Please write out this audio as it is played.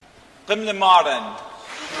Gimlemaren.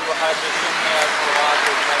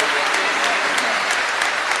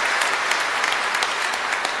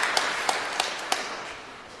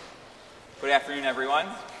 Good afternoon, everyone.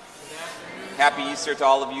 Happy Easter to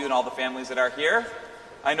all of you and all the families that are here.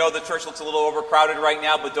 I know the church looks a little overcrowded right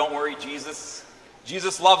now, but don't worry, Jesus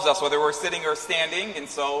loves us, whether we're sitting or standing, and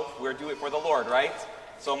so we're doing it for the Lord, right?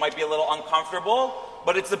 So it might be a little uncomfortable,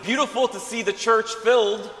 but it's beautiful to see the church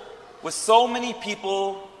filled with so many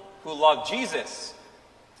people who love Jesus.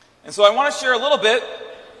 And so I want to share a little bit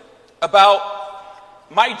about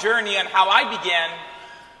my journey and how I began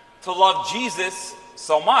to love Jesus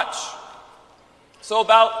so much. So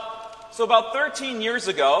about 13 years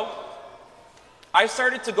ago, I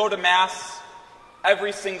started to go to Mass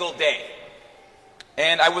every single day.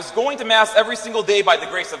 And I was going to Mass every single day by the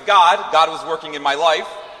grace of God. God was working in my life.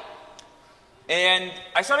 And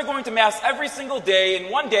I started going to Mass every single day.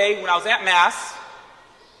 And one day, when I was at Mass,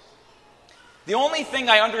 the only thing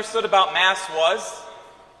I understood about Mass was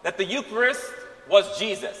that the Eucharist was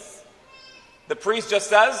Jesus. The priest just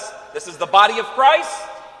says, "This is the body of Christ."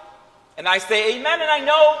 And I say amen, and I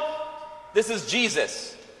know this is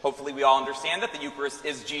Jesus. Hopefully we all understand that the Eucharist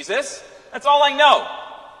is Jesus. That's all I know.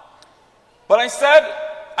 But I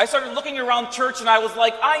started looking around church and I was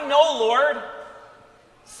like, I know, Lord,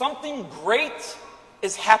 something great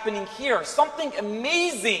is happening here. Something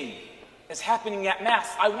amazing is happening at Mass.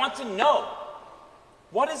 I want to know,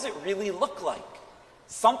 what does it really look like?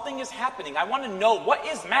 Something is happening. I want to know, what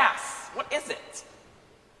is Mass? What is it?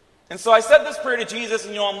 And so I said this prayer to Jesus,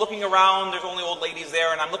 and I'm looking around, there's only old ladies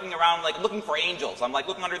there, and I'm looking around like looking for angels. I'm like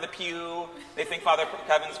looking under the pew. They think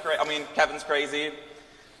Kevin's crazy.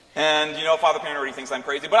 And Father Parent already thinks I'm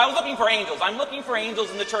crazy. But I was looking for angels. I'm looking for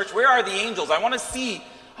angels in the church. Where are the angels? I want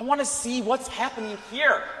to see what's happening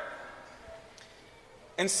here.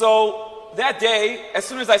 And so that day, as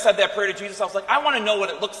soon as I said that prayer to Jesus, I was like, I want to know what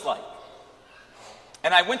it looks like.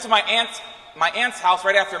 And I went to my aunt's house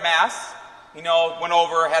right after Mass. Went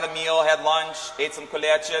over, had a meal, had lunch, ate some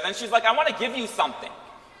koleche. Then she's like, I want to give you something.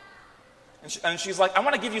 And she's like, I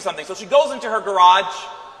want to give you something. So she goes into her garage.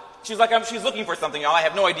 She's like, she's looking for something. I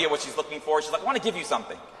have no idea what she's looking for. She's like, I want to give you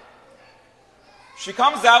something. She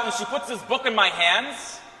comes out and she puts this book in my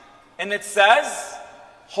hands. And it says,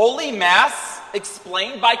 Holy Mass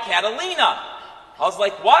Explained by Catalina. I was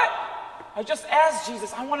like, what? I just asked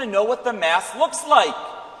Jesus, I want to know what the Mass looks like.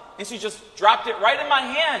 And she just dropped it right in my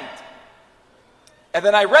hand. And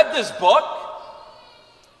then I read this book,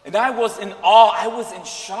 and I was in awe. I was in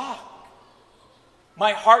shock.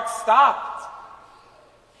 My heart stopped.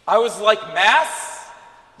 I was like, Mass?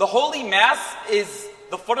 The Holy Mass is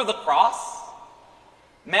the foot of the cross?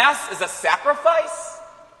 Mass is a sacrifice?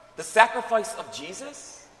 The sacrifice of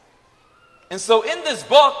Jesus? And so in this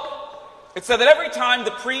book, it said that every time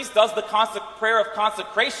the priest does the prayer of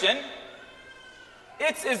consecration,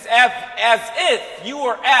 it's as if you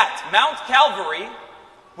were at Mount Calvary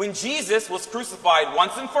when Jesus was crucified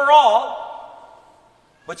once and for all,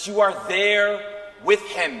 but you are there with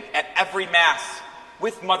him at every Mass,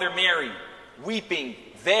 with Mother Mary, weeping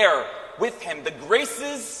there with him. The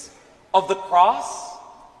graces of the cross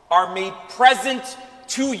are made present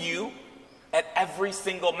to you at every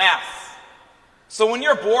single Mass. So when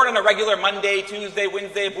you're bored on a regular Monday, Tuesday,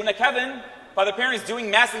 Wednesday, Buna Kevin, Father Parent is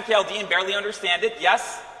doing Mass in Chaldean, barely understand it,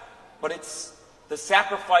 yes, but it's the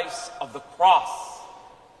sacrifice of the cross.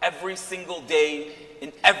 Every single day,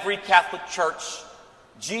 in every Catholic church,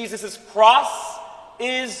 Jesus' cross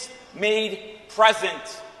is made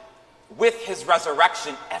present with his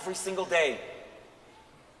resurrection every single day.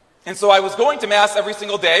 And so I was going to Mass every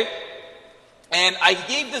single day, and I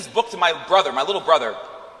gave this book to my brother, my little brother.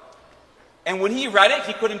 And when he read it,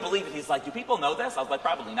 he couldn't believe it. He's like, do people know this? I was like,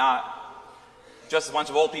 probably not. Just a bunch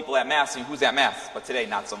of old people at Mass, and who's at Mass? But today,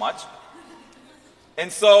 not so much.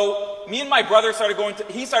 And so, me and my brother started going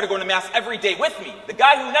to Mass every day with me. The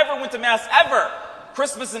guy who never went to Mass ever,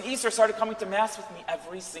 Christmas and Easter, started coming to Mass with me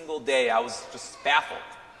every single day. I was just baffled.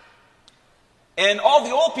 And all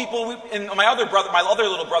the old people, and my other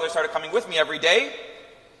little brother started coming with me every day.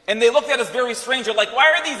 And they looked at us very strange. They're like,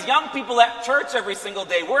 why are these young people at church every single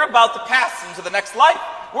day? We're about to pass into the next life.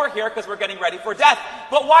 We're here because we're getting ready for death.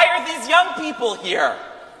 But why are these young people here?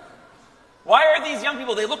 Why are these young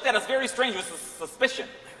people? They looked at us very strange with suspicion.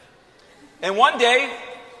 And one day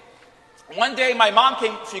my mom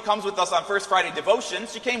came. She comes with us on First Friday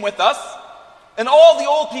devotions. She came with us. And all the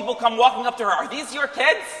old people come walking up to her. Are these your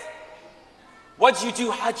kids? What'd you do?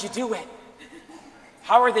 How'd you do it?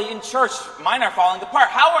 How are they in church? Mine are falling apart.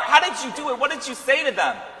 How did you do it? What did you say to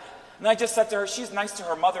them? And I just said to her, she's nice to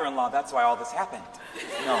her mother-in-law. That's why all this happened.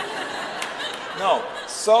 No. No.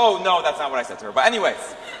 No, that's not what I said to her. But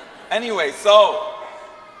anyways, so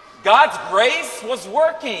God's grace was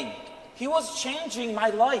working. He was changing my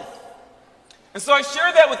life. And so I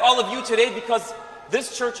share that with all of you today because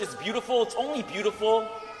this church is beautiful. It's only beautiful.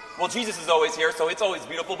 Well, Jesus is always here, so it's always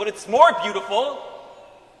beautiful. But it's more beautiful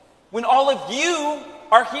when all of you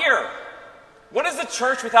are here. What is a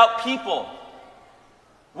church without people?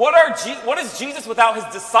 What is Jesus without his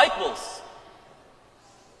disciples?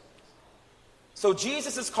 So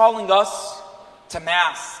Jesus is calling us to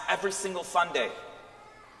Mass every single Sunday.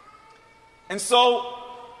 And so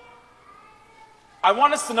I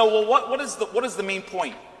want us to know, well, what is the main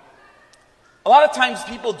point? A lot of times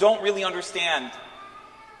people don't really understand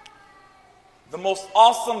the most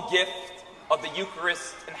awesome gift of the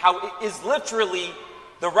Eucharist and how it is literally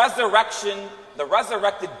the resurrection, the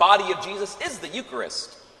resurrected body of Jesus is the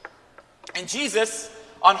Eucharist. And Jesus,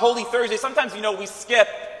 on Holy Thursday, sometimes, we skip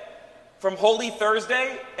from Holy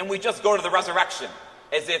Thursday and we just go to the resurrection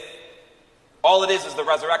as if all it is the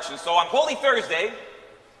resurrection. So on Holy Thursday,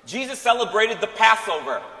 Jesus celebrated the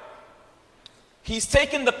Passover. He's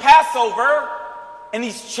taken the Passover and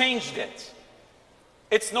he's changed it.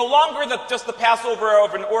 It's no longer just the Passover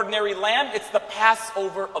of an ordinary lamb, it's the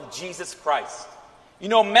Passover of Jesus Christ.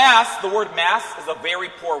 Mass, the word Mass is a very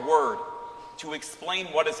poor word to explain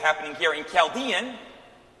what is happening here. In Chaldean,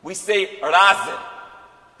 we say Raza.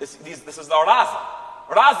 This is the Raza.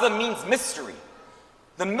 Raza means mystery.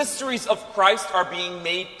 The mysteries of Christ are being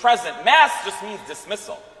made present. Mass just means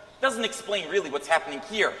dismissal. It doesn't explain really what's happening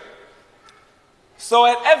here. So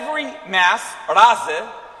at every Mass,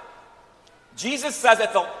 Raza, Jesus says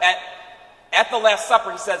at the Last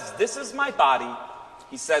Supper, he says, "This is my body."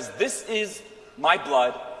 He says, "This is my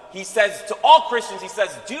blood." He says to all Christians, he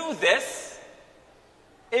says, "Do this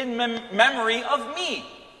in memory of me."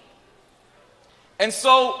 And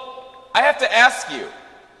so I have to ask you,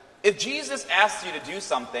 if Jesus asked you to do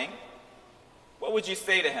something, what would you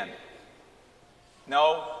say to him?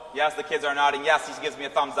 No? Yes, the kids are nodding. Yes, he gives me a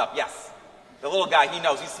thumbs up. Yes. The little guy, he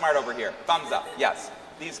knows. He's smart over here. Thumbs up. Yes.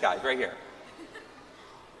 These guys right here.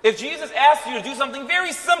 If Jesus asked you to do something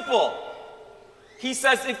very simple, he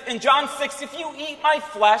says in John 6, "If you eat my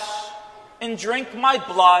flesh and drink my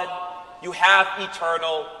blood, you have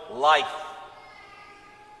eternal life."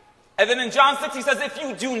 And then in John 6, he says, "If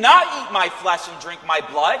you do not eat my flesh and drink my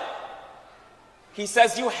blood," he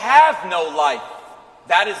says, "you have no life."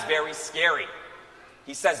 That is very scary.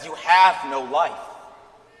 He says, "You have no life."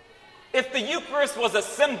 If the Eucharist was a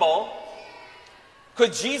symbol,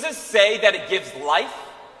 could Jesus say that it gives life?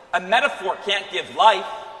 A metaphor can't give life.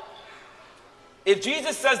 If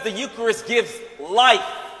Jesus says the Eucharist gives life,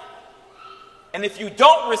 and if you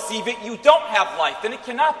don't receive it, you don't have life, then it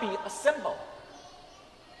cannot be a symbol.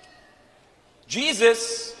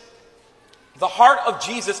 Jesus, the heart of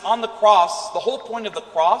Jesus on the cross, the whole point of the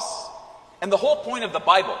cross, and the whole point of the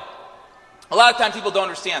Bible. A lot of times people don't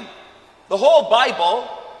understand. The whole Bible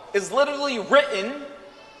is literally written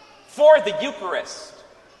for the Eucharist.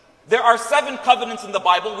 There are 7 covenants in the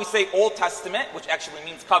Bible. We say Old Testament, which actually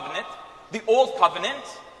means covenant. The Old Covenant,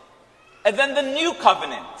 and then the New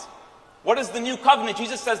Covenant. What is the New Covenant?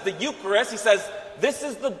 Jesus says the Eucharist, he says, "This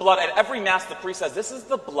is the blood." At every Mass, the priest says, "This is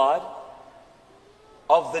the blood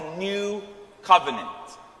of the New Covenant."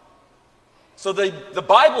 So the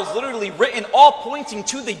Bible is literally written all pointing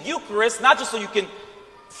to the Eucharist, not just so you can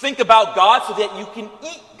think about God, so that you can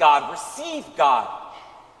eat God, receive God.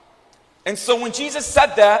 And so when Jesus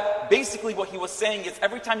said that, basically what he was saying is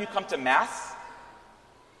every time you come to Mass,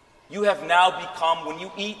 you have now become, when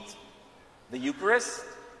you eat the Eucharist,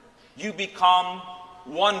 you become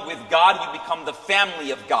one with God. You become the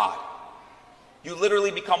family of God. You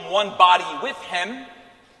literally become one body with him,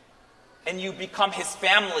 and you become his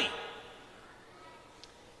family.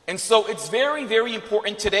 And so it's very, very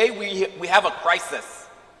important. Today we have a crisis,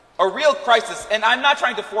 a real crisis. And I'm not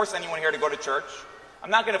trying to force anyone here to go to church. I'm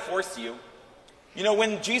not going to force you.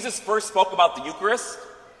 When Jesus first spoke about the Eucharist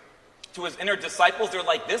to his inner disciples, they're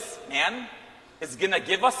like, "This man is going to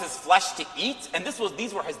give us his flesh to eat?" And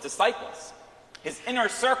these were his disciples, his inner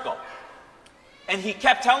circle. And he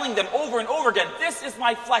kept telling them over and over again, "This is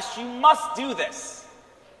my flesh, you must do this."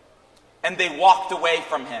 And they walked away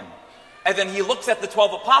from him. And then he looks at the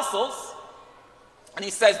 12 apostles and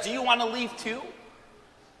he says, "Do you want to leave too?"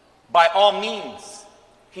 By all means.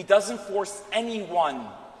 He doesn't force anyone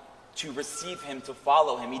to receive him, to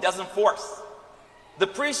follow him. He doesn't force. The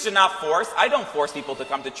priest should not force. I don't force people to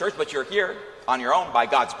come to church, but you're here on your own by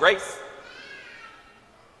God's grace.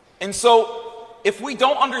 And so, if we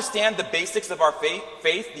don't understand the basics of our faith,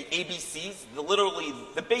 the ABCs, literally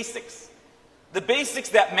the basics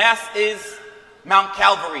that Mass is Mount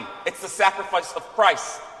Calvary, it's the sacrifice of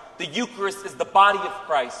Christ. The Eucharist is the body of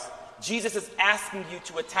Christ. Jesus is asking you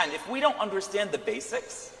to attend. If we don't understand the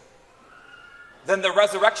basics, then the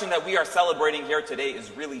resurrection that we are celebrating here today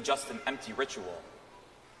is really just an empty ritual.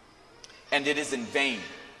 And it is in vain.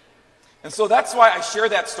 And so that's why I share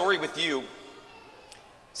that story with you,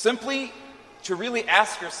 simply to really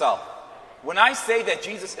ask yourself, when I say that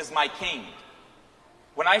Jesus is my King,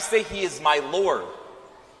 when I say he is my Lord,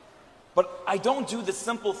 but I don't do the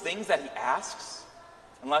simple things that he asks,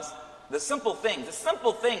 unless the simple things,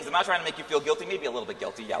 I'm not trying to make you feel guilty, maybe a little bit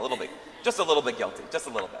guilty, yeah, a little bit, just a little bit guilty, just a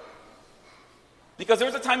little bit. Because there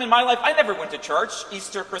was a time in my life I never went to church,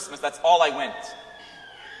 Easter, Christmas, that's all I went.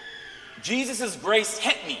 Jesus' grace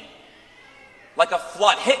hit me like a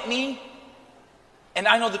flood, hit me, and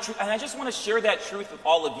I know the truth, and I just want to share that truth with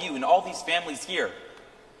all of you and all these families here,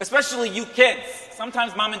 especially you kids.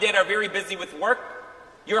 Sometimes mom and dad are very busy with work.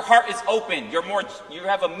 Your heart is open. You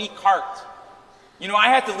have a meek heart. You know, I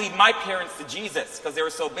had to lead my parents to Jesus because they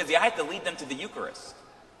were so busy. I had to lead them to the Eucharist.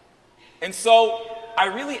 And so I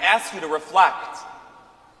really ask you to reflect.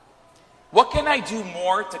 What can I do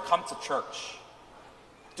more to come to church?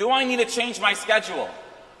 Do I need to change my schedule?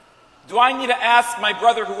 Do I need to ask my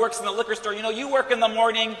brother who works in the liquor store, you work in the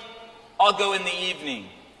morning, I'll go in the evening.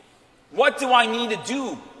 What do I need to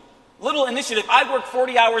do? Little initiative. I work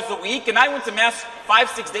 40 hours a week, and I went to Mass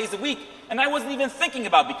 5-6 days a week, and I wasn't even thinking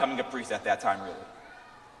about becoming a priest at that time, really.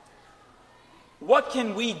 What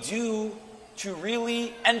can we do to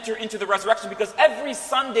really enter into the resurrection? Because every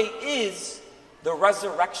Sunday is the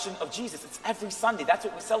resurrection of Jesus. It's every Sunday. That's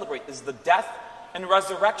what we celebrate, is the death and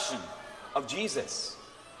resurrection of Jesus.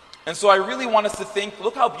 And so I really want us to think,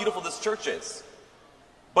 look how beautiful this church is.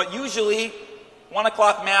 But usually, 1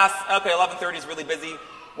 o'clock Mass, okay, 11:30 is really busy.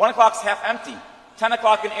 1 o'clock's half empty. 10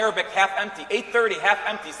 o'clock in Arabic, half empty. 8:30, half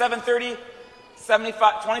empty. 7:30,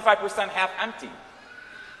 25% half empty.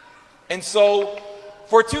 And so,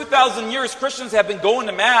 for 2,000 years, Christians have been going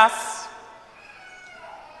to Mass,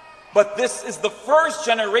 but this is the first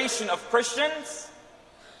generation of Christians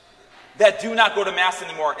that do not go to Mass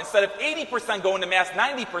anymore. Instead of 80% going to Mass,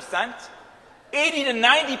 90%, 80 to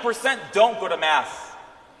 90% don't go to Mass.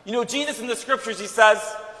 Jesus in the scriptures, he says,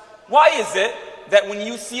 why is it that when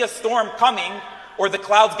you see a storm coming, or the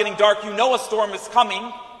clouds getting dark, you know a storm is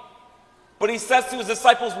coming? But he says to his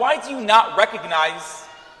disciples, why do you not recognize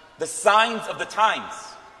the signs of the times?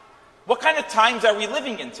 What kind of times are we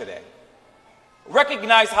living in today?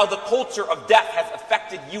 Recognize how the culture of death has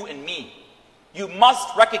affected you and me. You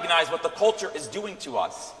must recognize what the culture is doing to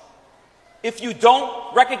us. If you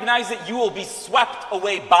don't recognize it, you will be swept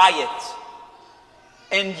away by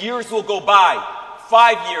it. And years will go by,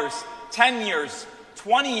 5 years, 10 years,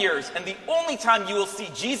 20 years, and the only time you will see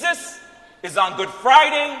Jesus is on Good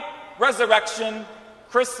Friday, Resurrection,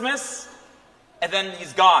 Christmas, and then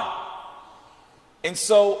he's gone. And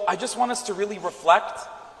so I just want us to really reflect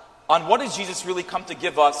on what does Jesus really come to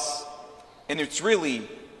give us, and it's really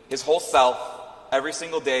his whole self, every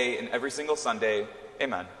single day and every single Sunday.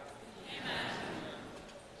 Amen.